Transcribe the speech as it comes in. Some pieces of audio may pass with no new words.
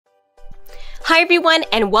Hi everyone,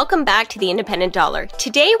 and welcome back to the Independent Dollar.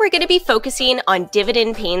 Today we're going to be focusing on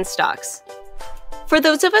dividend-paying stocks. For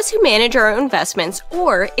those of us who manage our own investments,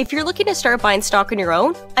 or if you're looking to start buying stock on your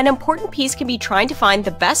own, an important piece can be trying to find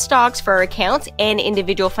the best stocks for our accounts and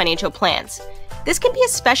individual financial plans. This can be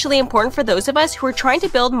especially important for those of us who are trying to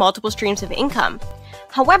build multiple streams of income.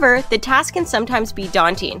 However, the task can sometimes be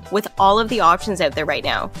daunting with all of the options out there right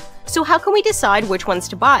now. So how can we decide which ones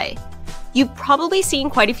to buy? You've probably seen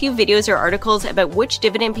quite a few videos or articles about which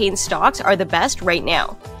dividend-paying stocks are the best right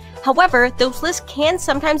now. However, those lists can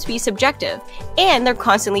sometimes be subjective, and they're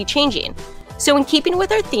constantly changing. So in keeping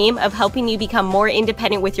with our theme of helping you become more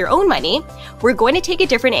independent with your own money, we're going to take a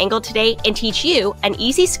different angle today and teach you an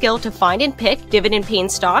easy skill to find and pick dividend-paying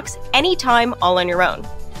stocks anytime all on your own.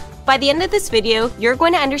 By the end of this video, you're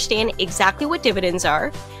going to understand exactly what dividends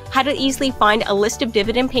are, how to easily find a list of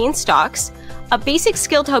dividend-paying stocks, a basic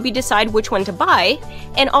skill to help you decide which one to buy,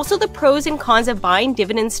 and also the pros and cons of buying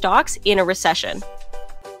dividend stocks in a recession.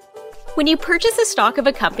 When you purchase a stock of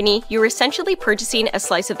a company, you're essentially purchasing a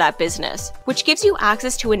slice of that business, which gives you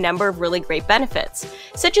access to a number of really great benefits,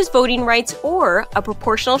 such as voting rights or a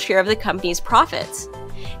proportional share of the company's profits.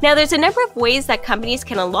 Now, there's a number of ways that companies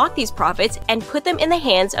can unlock these profits and put them in the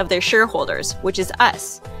hands of their shareholders, which is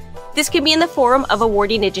us. This can be in the form of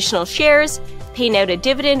awarding additional shares, paying out a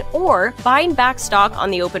dividend, or buying back stock on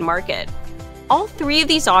the open market. All three of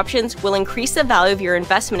these options will increase the value of your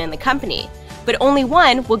investment in the company, but only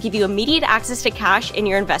one will give you immediate access to cash in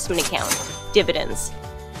your investment account: dividends.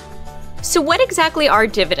 So what exactly are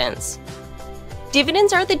dividends?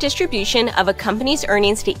 Dividends are the distribution of a company's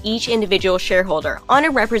earnings to each individual shareholder on a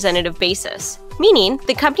representative basis, meaning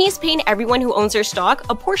the company is paying everyone who owns their stock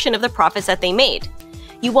a portion of the profits that they made.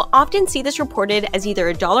 You will often see this reported as either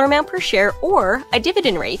a dollar amount per share or a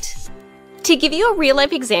dividend rate. To give you a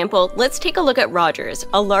real-life example, let's take a look at Rogers,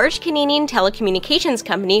 a large Canadian telecommunications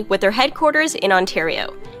company with their headquarters in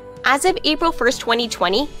Ontario. As of April 1st,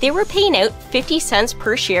 2020, they were paying out 50 cents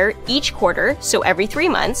per share each quarter, so every 3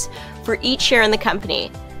 months, for each share in the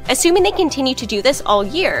company. Assuming they continue to do this all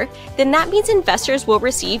year, then that means investors will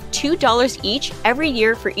receive $2 each every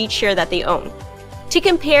year for each share that they own. To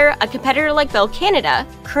compare, a competitor like Bell Canada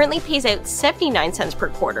currently pays out 79 cents per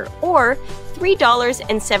quarter, or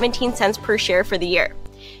 $3.17 per share for the year.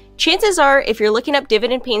 Chances are, if you're looking up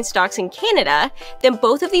dividend-paying stocks in Canada, then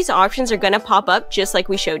both of these options are going to pop up just like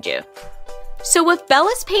we showed you. So if Bell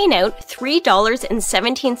is paying out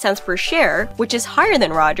 $3.17 per share, which is higher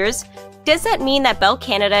than Rogers, does that mean that Bell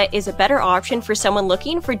Canada is a better option for someone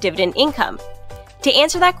looking for dividend income? To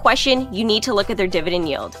answer that question, you need to look at their dividend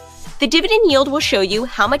yield. The dividend yield will show you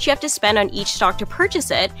how much you have to spend on each stock to purchase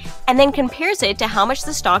it, and then compares it to how much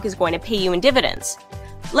the stock is going to pay you in dividends.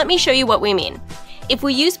 Let me show you what we mean. If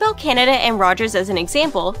we use Bell Canada and Rogers as an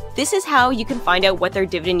example, this is how you can find out what their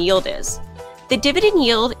dividend yield is. The dividend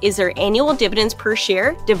yield is their annual dividends per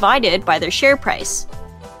share divided by their share price.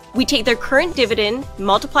 We take their current dividend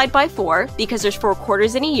multiplied by 4 because there's 4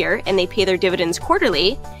 quarters in a year and they pay their dividends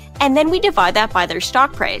quarterly, and then we divide that by their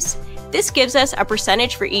stock price. This gives us a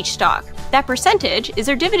percentage for each stock. That percentage is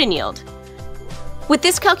their dividend yield. With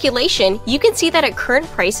this calculation, you can see that at current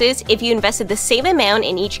prices, if you invested the same amount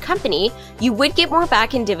in each company, you would get more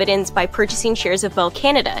back in dividends by purchasing shares of Bell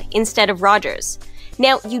Canada instead of Rogers.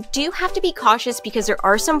 Now, you do have to be cautious because there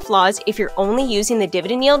are some flaws if you're only using the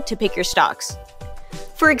dividend yield to pick your stocks.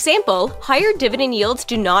 For example, higher dividend yields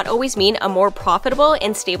do not always mean a more profitable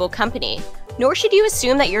and stable company, nor should you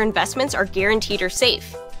assume that your investments are guaranteed or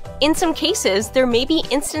safe. In some cases, there may be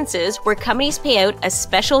instances where companies pay out a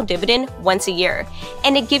special dividend once a year,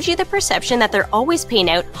 and it gives you the perception that they're always paying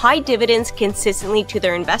out high dividends consistently to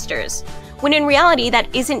their investors, when in reality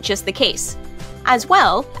that isn't just the case. As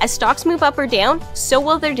well, as stocks move up or down, so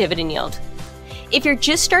will their dividend yield. If you're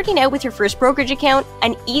just starting out with your first brokerage account,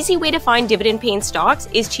 an easy way to find dividend-paying stocks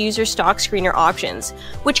is to use your stock screener options,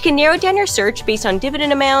 which can narrow down your search based on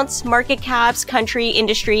dividend amounts, market caps, country,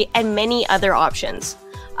 industry, and many other options.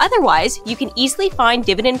 Otherwise, you can easily find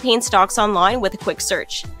dividend-paying stocks online with a quick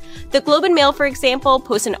search. The Globe and Mail, for example,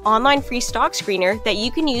 posts an online free stock screener that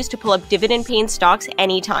you can use to pull up dividend-paying stocks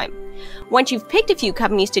anytime. Once you've picked a few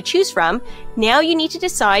companies to choose from, now you need to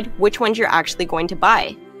decide which ones you're actually going to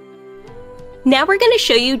buy. Now we're going to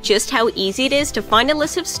show you just how easy it is to find a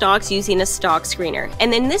list of stocks using a stock screener,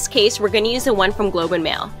 and in this case we're going to use the one from Globe and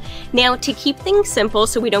Mail. Now, to keep things simple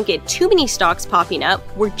so we don't get too many stocks popping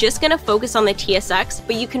up, we're just going to focus on the TSX,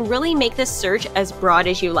 but you can really make this search as broad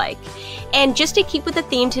as you like. And just to keep with the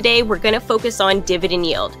theme today, we're going to focus on dividend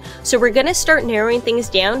yield. So we're going to start narrowing things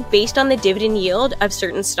down based on the dividend yield of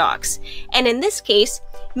certain stocks. And in this case,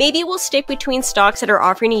 Maybe we'll stick between stocks that are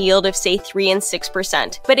offering a yield of say 3 and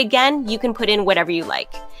 6%, but again, you can put in whatever you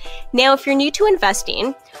like. Now, if you're new to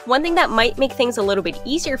investing, one thing that might make things a little bit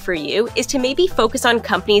easier for you is to maybe focus on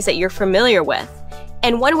companies that you're familiar with.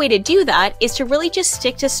 And one way to do that is to really just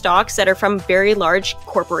stick to stocks that are from very large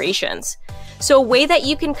corporations. So a way that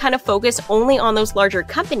you can kind of focus only on those larger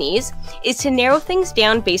companies is to narrow things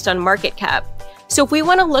down based on market cap. So if we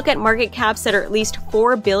want to look at market caps that are at least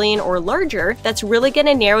 4 billion or larger, that's really going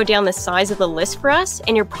to narrow down the size of the list for us,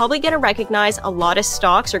 and you're probably going to recognize a lot of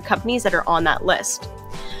stocks or companies that are on that list.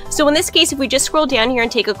 So in this case, if we just scroll down here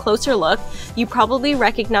and take a closer look, you probably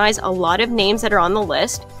recognize a lot of names that are on the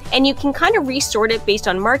list, and you can kind of resort it based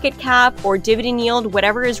on market cap or dividend yield,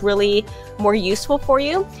 whatever is really more useful for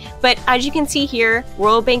you. But as you can see here,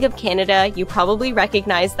 Royal Bank of Canada, you probably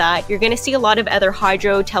recognize that. You're going to see a lot of other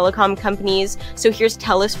hydro telecom companies. So here's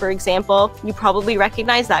TELUS, for example. You probably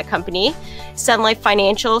recognize that company. Sun Life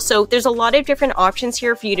Financial. So there's a lot of different options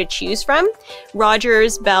here for you to choose from.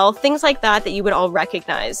 Rogers, Bell, things like that that you would all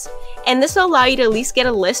recognize. And this will allow you to at least get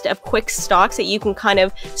a list of quick stocks that you can kind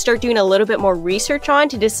of start doing a little bit more research on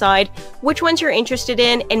to decide which ones you're interested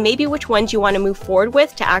in and maybe which ones you want to move forward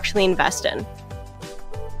with to actually invest in.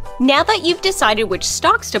 Now that you've decided which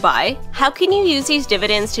stocks to buy, how can you use these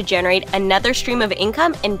dividends to generate another stream of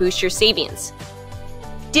income and boost your savings?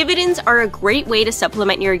 Dividends are a great way to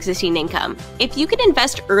supplement your existing income. If you can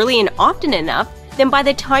invest early and often enough, then by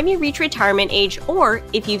the time you reach retirement age, or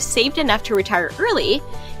if you've saved enough to retire early,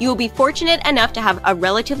 you will be fortunate enough to have a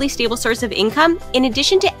relatively stable source of income in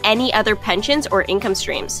addition to any other pensions or income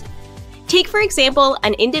streams. Take, for example,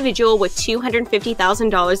 an individual with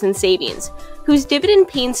 $250,000 in savings, whose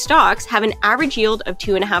dividend-paying stocks have an average yield of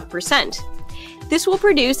 2.5%. This will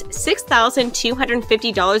produce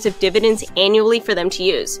 $6,250 of dividends annually for them to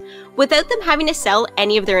use, without them having to sell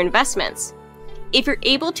any of their investments. If you're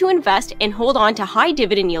able to invest and hold on to high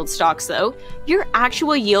dividend yield stocks though, your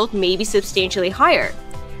actual yield may be substantially higher.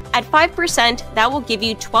 At 5%, that will give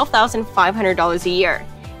you $12,500 a year,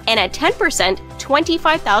 and at 10%,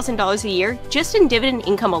 $25,000 a year just in dividend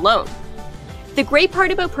income alone. The great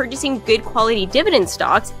part about purchasing good quality dividend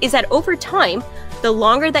stocks is that over time, the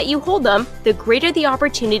longer that you hold them, the greater the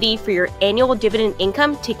opportunity for your annual dividend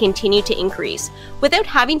income to continue to increase, without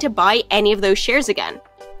having to buy any of those shares again.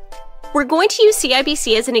 We're going to use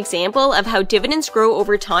CIBC as an example of how dividends grow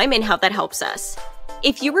over time and how that helps us.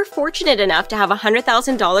 If you were fortunate enough to have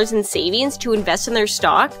 $100,000 in savings to invest in their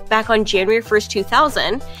stock back on January 1st,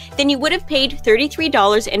 2000, then you would have paid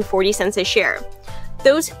 $33.40 a share.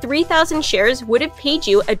 Those 3,000 shares would have paid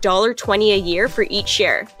you $1.20 a year for each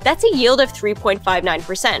share. That's a yield of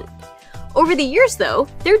 3.59%. Over the years though,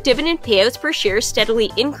 their dividend payouts per share steadily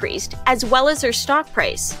increased, as well as their stock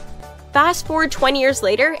price. Fast forward 20 years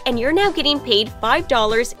later, and you're now getting paid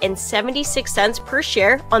 $5.76 per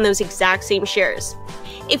share on those exact same shares.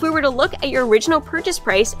 If we were to look at your original purchase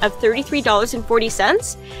price of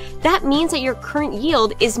 $33.40, that means that your current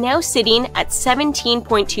yield is now sitting at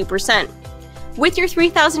 17.2%. With your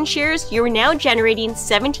 3,000 shares, you're now generating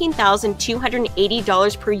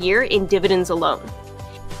 $17,280 per year in dividends alone.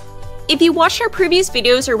 If you watched our previous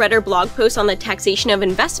videos or read our blog posts on the taxation of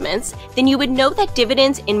investments, then you would know that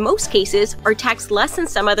dividends in most cases are taxed less than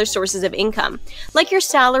some other sources of income, like your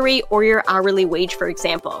salary or your hourly wage, for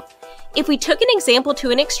example. If we took an example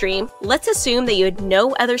to an extreme, let's assume that you had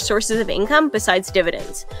no other sources of income besides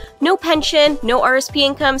dividends. No pension, no RSP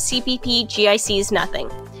income, CPP, GICs,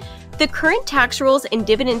 nothing. The current tax rules and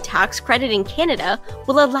dividend tax credit in Canada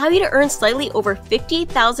will allow you to earn slightly over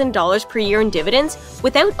 $58,000 per year in dividends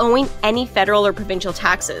without owing any federal or provincial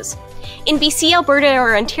taxes. In BC, Alberta,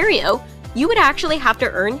 or Ontario, you would actually have to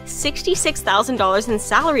earn $66,000 in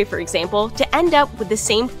salary, for example, to end up with the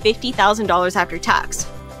same $50,000 after tax.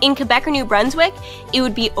 In Quebec or New Brunswick, it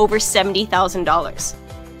would be over $70,000.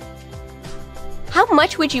 How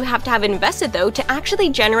much would you have to have invested, though, to actually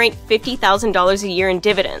generate $50,000 a year in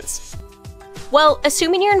dividends? Well,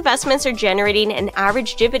 assuming your investments are generating an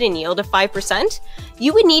average dividend yield of 5%,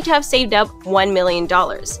 you would need to have saved up $1 million.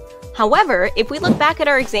 However, if we look back at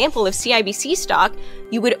our example of CIBC stock,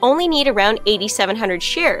 you would only need around 8,700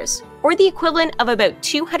 shares, or the equivalent of about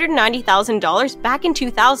 $290,000 back in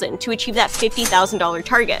 2000 to achieve that $50,000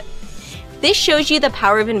 target. This shows you the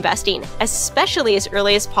power of investing, especially as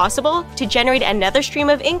early as possible, to generate another stream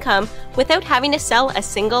of income without having to sell a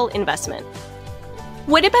single investment.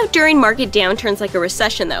 What about during market downturns like a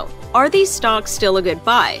recession though? Are these stocks still a good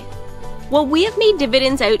buy? While we have made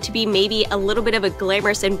dividends out to be maybe a little bit of a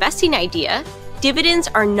glamorous investing idea, dividends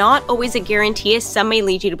are not always a guarantee as some may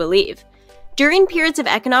lead you to believe. During periods of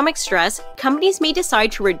economic stress, companies may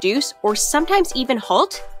decide to reduce or sometimes even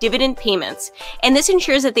halt dividend payments, and this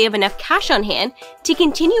ensures that they have enough cash on hand to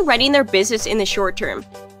continue running their business in the short term,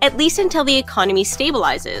 at least until the economy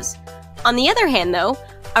stabilizes. On the other hand, though,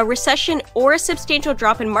 a recession or a substantial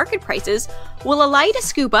drop in market prices will allow you to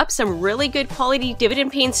scoop up some really good quality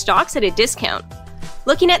dividend-paying stocks at a discount.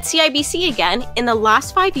 Looking at CIBC again, in the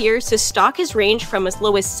last 5 years, the stock has ranged from as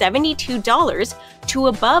low as $72 to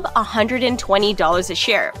above $120 a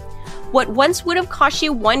share. What once would have cost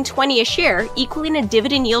you $120 a share, equaling a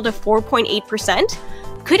dividend yield of 4.8%,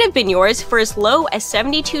 could have been yours for as low as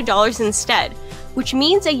 $72 instead, which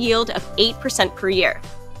means a yield of 8% per year.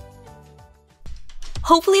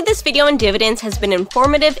 Hopefully this video on dividends has been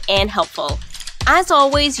informative and helpful. As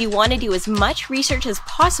always, you want to do as much research as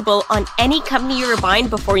possible on any company you're buying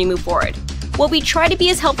before you move forward. While we try to be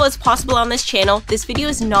as helpful as possible on this channel, this video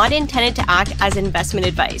is not intended to act as investment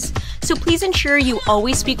advice, so please ensure you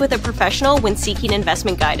always speak with a professional when seeking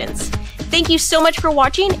investment guidance. Thank you so much for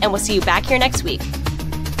watching, and we'll see you back here next week.